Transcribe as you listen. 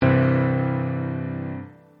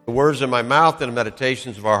The words of my mouth and the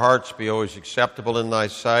meditations of our hearts be always acceptable in thy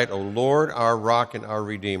sight, O Lord, our rock and our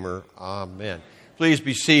redeemer. Amen. Please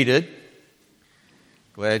be seated.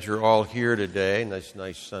 Glad you're all here today.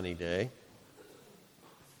 Nice sunny day.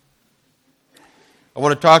 I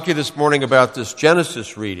want to talk to you this morning about this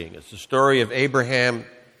Genesis reading. It's the story of Abraham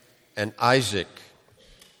and Isaac.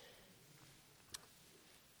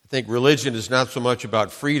 I think religion is not so much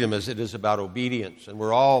about freedom as it is about obedience. And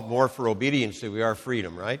we're all more for obedience than we are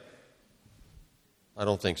freedom, right? I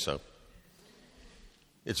don't think so.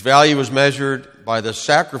 Its value is measured by the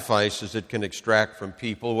sacrifices it can extract from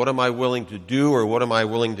people. What am I willing to do, or what am I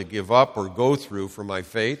willing to give up or go through for my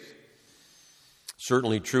faith?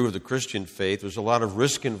 Certainly true of the Christian faith. There's a lot of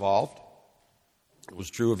risk involved. It was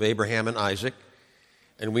true of Abraham and Isaac.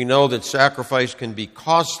 And we know that sacrifice can be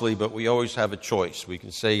costly, but we always have a choice. We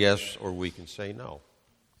can say yes or we can say no.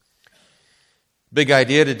 Big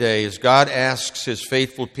idea today is God asks His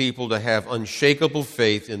faithful people to have unshakable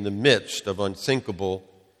faith in the midst of unthinkable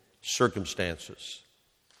circumstances.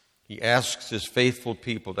 He asks His faithful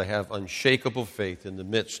people to have unshakable faith in the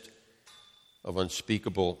midst of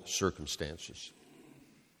unspeakable circumstances.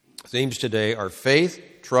 Themes today are faith,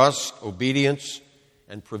 trust, obedience,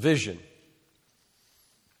 and provision.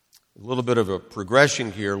 A little bit of a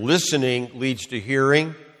progression here. Listening leads to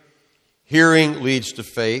hearing. Hearing leads to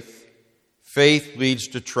faith. Faith leads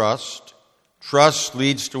to trust. Trust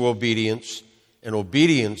leads to obedience. And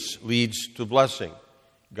obedience leads to blessing.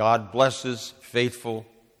 God blesses faithful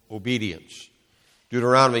obedience.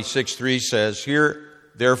 Deuteronomy 6:3 says, "Hear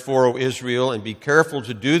therefore, O Israel, and be careful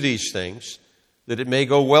to do these things, that it may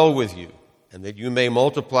go well with you, and that you may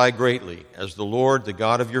multiply greatly, as the Lord, the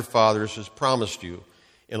God of your fathers, has promised you,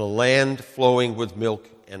 in a land flowing with milk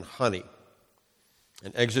and honey."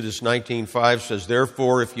 And Exodus 19:5 says,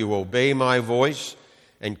 "Therefore, if you obey my voice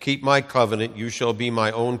and keep my covenant, you shall be my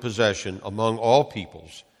own possession among all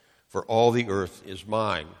peoples, for all the earth is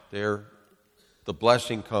mine." There, the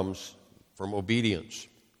blessing comes from obedience.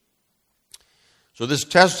 So this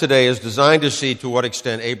test today is designed to see to what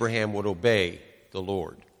extent Abraham would obey the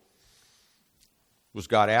Lord. Was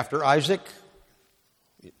God after Isaac?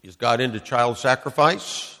 Is God into child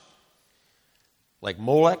sacrifice? Like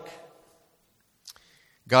Molech?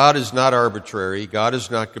 God is not arbitrary. God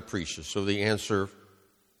is not capricious. So the answer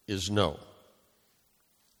is no.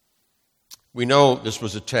 We know this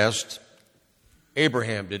was a test.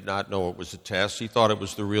 Abraham did not know it was a test. He thought it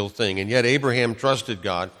was the real thing. And yet Abraham trusted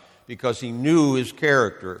God because he knew his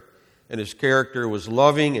character. And his character was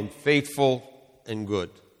loving and faithful and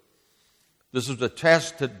good. This was a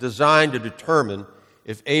test designed to determine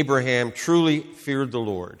if Abraham truly feared the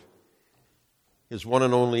Lord. His one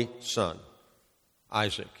and only son,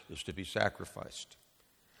 Isaac, is to be sacrificed.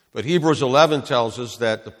 But Hebrews 11 tells us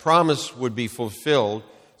that the promise would be fulfilled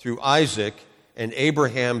through Isaac, and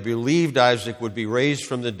Abraham believed Isaac would be raised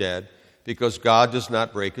from the dead because God does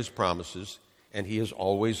not break His promises, and He is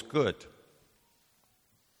always good.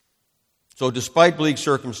 So despite bleak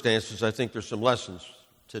circumstances, I think there's some lessons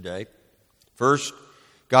today. First,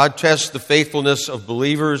 God tests the faithfulness of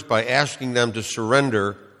believers by asking them to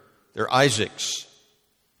surrender their Isaacs.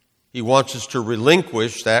 He wants us to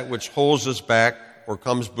relinquish that which holds us back or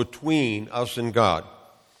comes between us and God.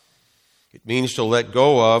 It means to let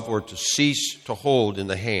go of or to cease to hold in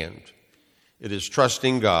the hand. It is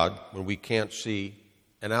trusting God when we can't see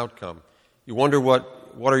an outcome. You wonder what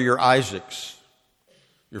are your Isaacs?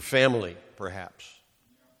 Your family, perhaps.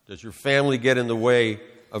 Does your family get in the way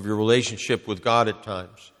of your relationship with God at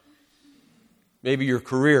times? Maybe your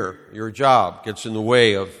career, your job gets in the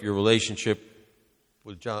way of your relationship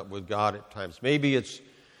with God at times. Maybe it's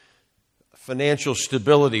financial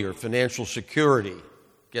stability or financial security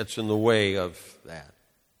gets in the way of that.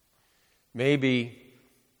 Maybe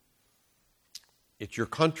it's your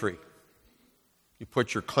country. You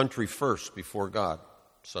put your country first before God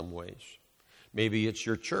in some ways. Maybe it's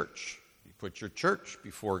your church. You put your church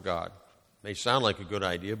before God. It may sound like a good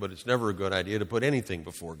idea, but it's never a good idea to put anything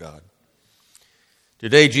before God.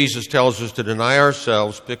 Today, Jesus tells us to deny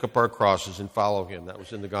ourselves, pick up our crosses, and follow Him. That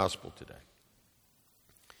was in the gospel today.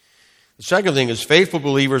 The second thing is faithful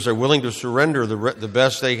believers are willing to surrender the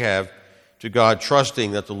best they have to God,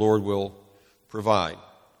 trusting that the Lord will provide.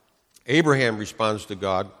 Abraham responds to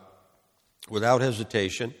God without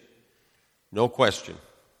hesitation, no question.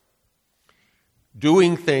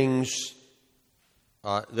 Doing things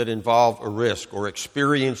that involve a risk or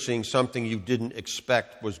experiencing something you didn't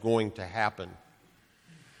expect was going to happen.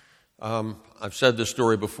 I've said this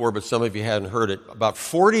story before, but some of you hadn't heard it. About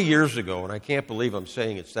 40 years ago, and I can't believe I'm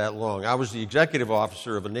saying it's that long, I was the executive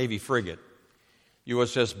officer of a Navy frigate.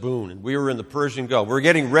 USS Boone, and we were in the Persian Gulf. We're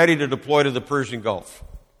getting ready to deploy to the Persian Gulf.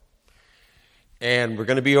 And we're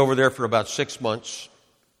going to be over there for about 6 months.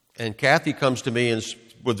 And Kathy comes to me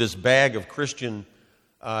with this bag of Christian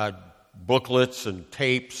booklets and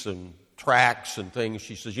tapes and tracts and things.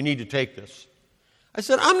 She says, "You need to take this." I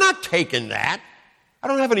said, "I'm not taking that. I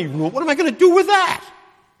don't have any room. What am I going to do with that?"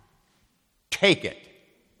 "Take it."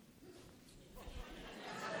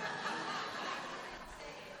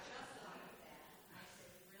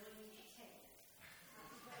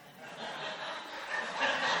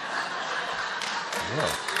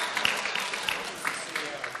 Yeah.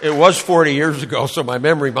 It was 40 years ago, so my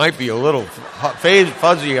memory might be a little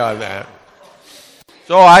fuzzy on that.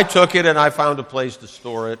 So I took it and I found a place to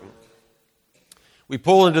store it. We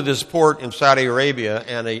pull into this port in Saudi Arabia,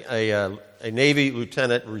 and a Navy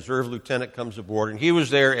lieutenant, reserve lieutenant, comes aboard, and he was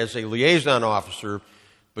there as a liaison officer,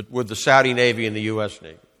 but with the Saudi Navy and the U.S.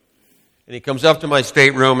 Navy. And he comes up to my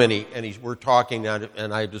stateroom, and we're talking,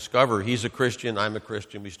 and I discover he's a Christian, I'm a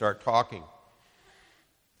Christian. We start talking.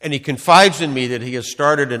 And he confides in me that he has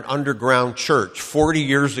started an underground church 40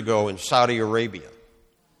 years ago in Saudi Arabia.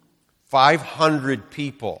 500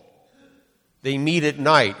 people. They meet at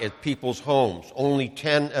night at people's homes, only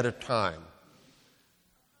 10 at a time.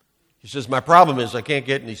 He says, "My problem is I can't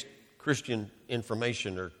get any Christian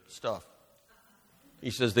information or stuff." He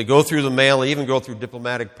says, "They go through the mail, they even go through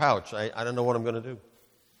diplomatic pouch. I don't know what I'm going to do."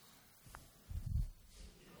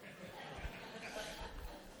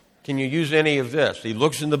 "Can you use any of this?" He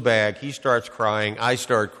looks in the bag, he starts crying, I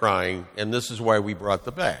start crying, and this is why we brought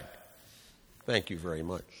the bag. Thank you very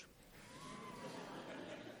much.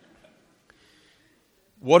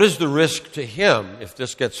 What is the risk to him if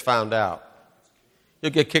this gets found out?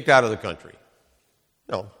 He'll get kicked out of the country.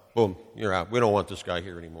 No, boom, you're out. We don't want this guy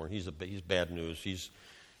here anymore. He's bad news. He's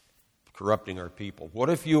corrupting our people.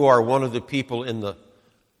 What if you are one of the people in the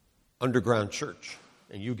underground church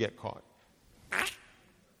and you get caught?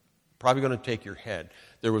 Probably going to take your head.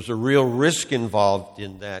 There was a real risk involved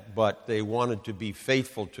in that, but they wanted to be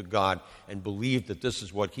faithful to God and believed that this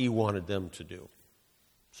is what He wanted them to do.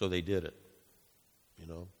 So they did it. You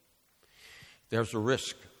know, there's a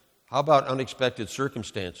risk. How about unexpected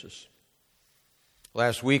circumstances?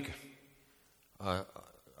 Last week, a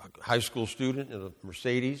high school student in a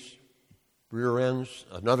Mercedes, rear ends,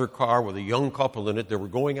 another car with a young couple in it. They were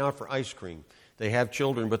going out for ice cream. They have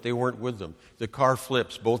children, but they weren't with them. The car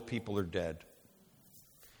flips. Both people are dead.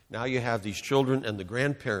 Now you have these children and the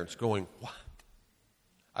grandparents going, "What?"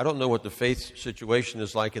 I don't know what the faith situation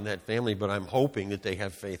is like in that family, but I'm hoping that they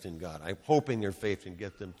have faith in God. I'm hoping their faith can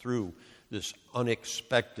get them through this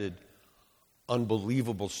unexpected,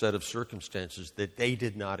 unbelievable set of circumstances that they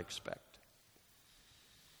did not expect.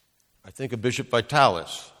 I think of Bishop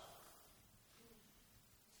Vitalis.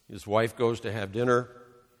 His wife goes to have dinner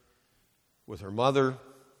with her mother,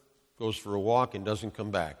 goes for a walk, and doesn't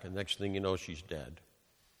come back. And next thing you know, she's dead.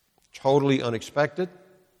 Totally unexpected.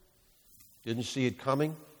 Didn't see it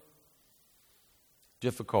coming.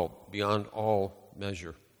 Difficult beyond all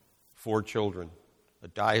measure. 4 children, a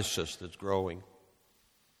diocese that's growing,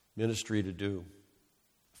 ministry to do,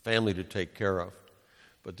 family to take care of.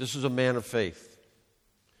 But this is a man of faith.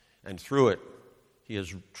 And through it, he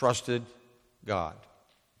has trusted God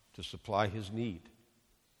to supply his need.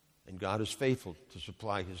 And God is faithful to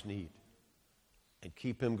supply his need and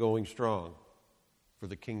keep him going strong for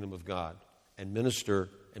the kingdom of God and minister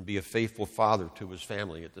and be a faithful father to his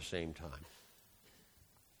family at the same time.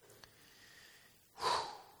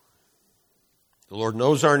 The Lord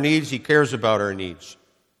knows our needs. He cares about our needs.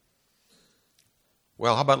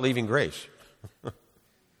 Well, how about leaving grace?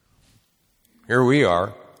 Here we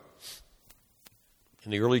are.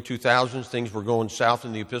 In the early 2000s, things were going south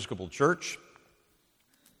in the Episcopal Church.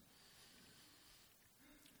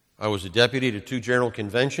 I was a deputy to 2 general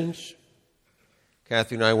conventions.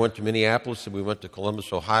 Kathy and I went to Minneapolis and we went to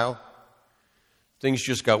Columbus, Ohio. Things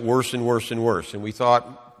just got worse and worse and worse. And we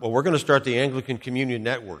thought, well, we're going to start the Anglican Communion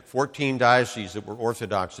Network, 14 dioceses that were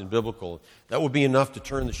Orthodox and biblical. That would be enough to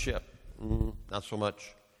turn the ship. Not so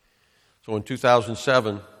much. So in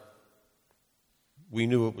 2007, we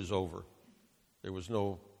knew it was over. There was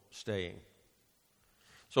no staying.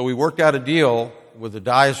 So we worked out a deal with the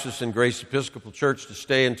Diocesan Grace Episcopal Church to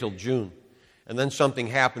stay until June. And then something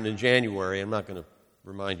happened in January. I'm not going to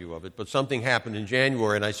remind you of it, but something happened in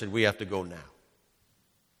January, and I said, we have to go now.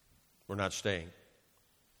 We're not staying.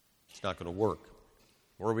 It's not going to work.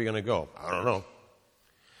 Where are we going to go? I don't know.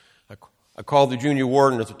 I called the junior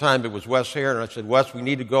warden at the time. It was Wes Hare, and I said, Wes, we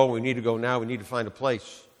need to go. We need to go now. We need to find a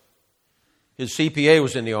place. His CPA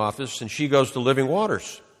was in the office, and she goes to Living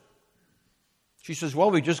Waters. She says, well,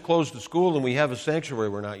 we just closed the school and we have a sanctuary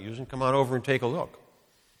we're not using. Come on over and take a look.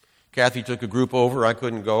 Kathy took a group over. I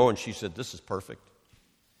couldn't go, and she said, this is perfect.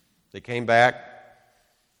 They came back.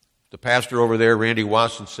 The pastor over there, Randy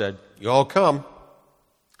Watson, said, you all come.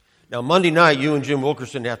 Now, Monday night, you and Jim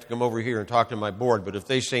Wilkerson have to come over here and talk to my board, but if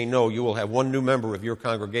they say no, you will have one new member of your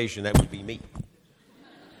congregation. That would be me.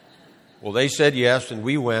 Well, they said yes, and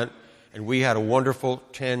we went, and we had a wonderful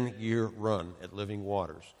 10-year run at Living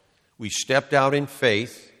Waters. We stepped out in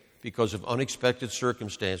faith because of unexpected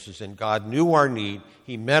circumstances, and God knew our need,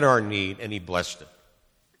 He met our need, and He blessed it.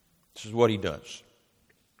 This is what He does.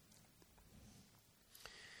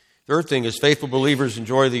 Third thing is faithful believers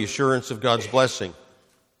enjoy the assurance of God's blessing.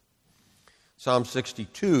 Psalm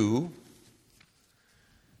 62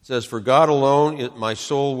 says, for God alone my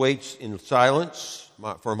soul waits in silence,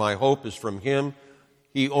 for my hope is from Him.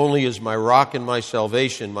 He only is my rock and my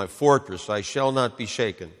salvation, my fortress. I shall not be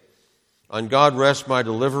shaken. On God rests my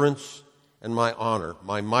deliverance and my honor.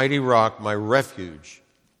 My mighty rock, my refuge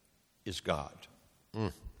is God.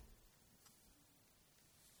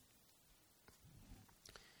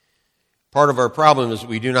 Part of our problem is that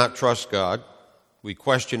we do not trust God. We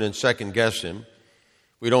question and second guess Him.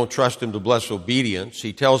 We don't trust Him to bless obedience.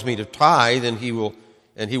 He tells me to tithe and He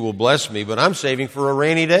will bless me, but I'm saving for a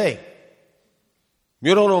rainy day.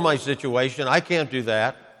 You don't know my situation. I can't do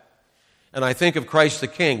that. And I think of Christ the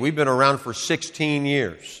King. We've been around for 16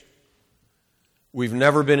 years. We've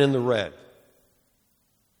never been in the red.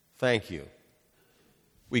 Thank you.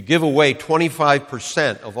 We give away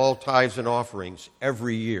 25% of all tithes and offerings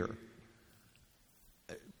every year.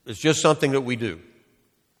 It's just something that we do.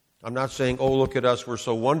 I'm not saying, oh, look at us, we're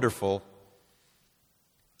so wonderful.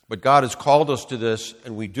 But God has called us to this,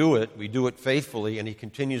 and we do it faithfully, and He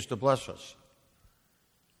continues to bless us.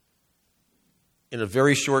 In a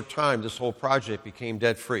very short time, this whole project became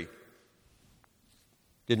debt-free.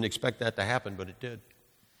 Didn't expect that to happen, but it did.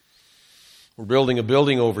 We're building a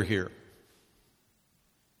building over here.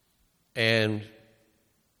 And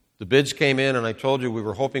the bids came in, and I told you we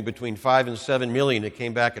were hoping between 5 and 7 million. It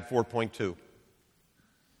came back at 4.2.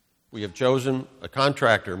 We have chosen a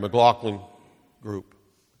contractor, McLaughlin Group.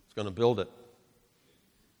 It's going to build it.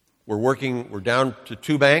 We're down to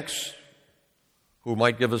 2 banks who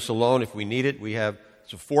might give us a loan if we need it.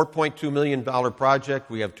 It's a $4.2 million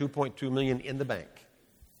project. We have $2.2 million in the bank.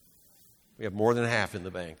 We have more than half in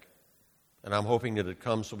the bank. And I'm hoping that it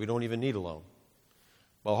comes so we don't even need a loan.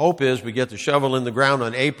 My hope is we get the shovel in the ground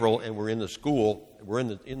on April and we're in the school. We're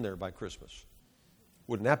in there by Christmas.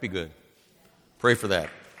 Wouldn't that be good? Pray for that.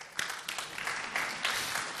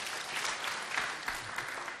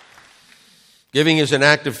 Giving is an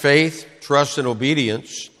act of faith, trust, and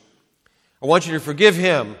obedience. I want you to forgive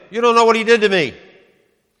him. You don't know what he did to me.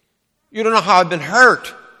 You don't know how I've been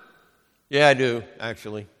hurt. Yeah, I do,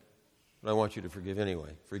 actually. But I want you to forgive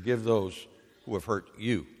anyway. Forgive those who have hurt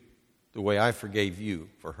you the way I forgave you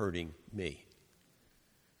for hurting me.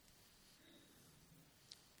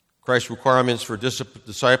 Christ's requirements for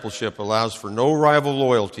discipleship allows for no rival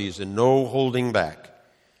loyalties and no holding back.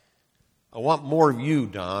 I want more of you,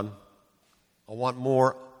 Don. I want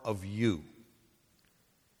more of you.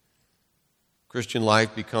 Christian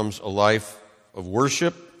life becomes a life of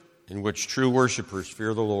worship in which true worshipers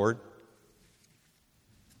fear the Lord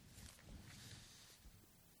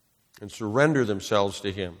and surrender themselves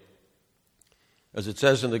to Him. As it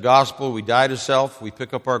says in the gospel, we die to self, we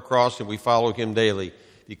pick up our cross, and we follow Him daily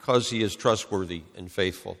because He is trustworthy and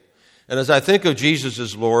faithful. And as I think of Jesus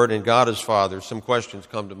as Lord and God as Father, some questions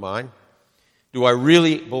come to mind. Do I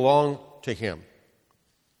really belong to Him?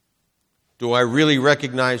 Do I really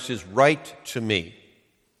recognize His right to me?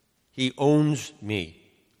 He owns me.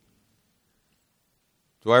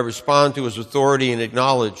 Do I respond to His authority and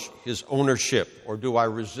acknowledge His ownership, or do I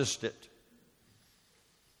resist it?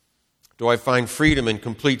 Do I find freedom and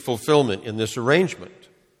complete fulfillment in this arrangement?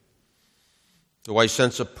 Do I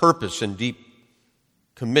sense a purpose and deep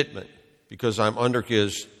commitment because I'm under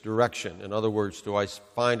His direction? In other words, do I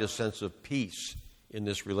find a sense of peace in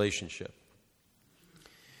this relationship?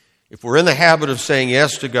 If we're in the habit of saying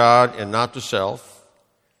yes to God and not to self,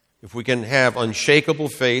 if we can have unshakable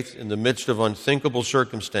faith in the midst of unthinkable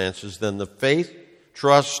circumstances, then the faith,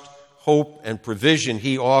 trust, hope, and provision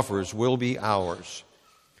He offers will be ours,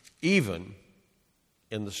 even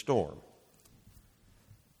in the storm.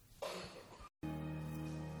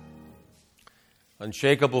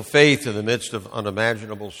 Unshakable faith in the midst of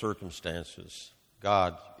unimaginable circumstances.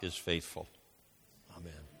 God is faithful.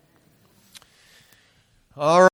 Amen. All right.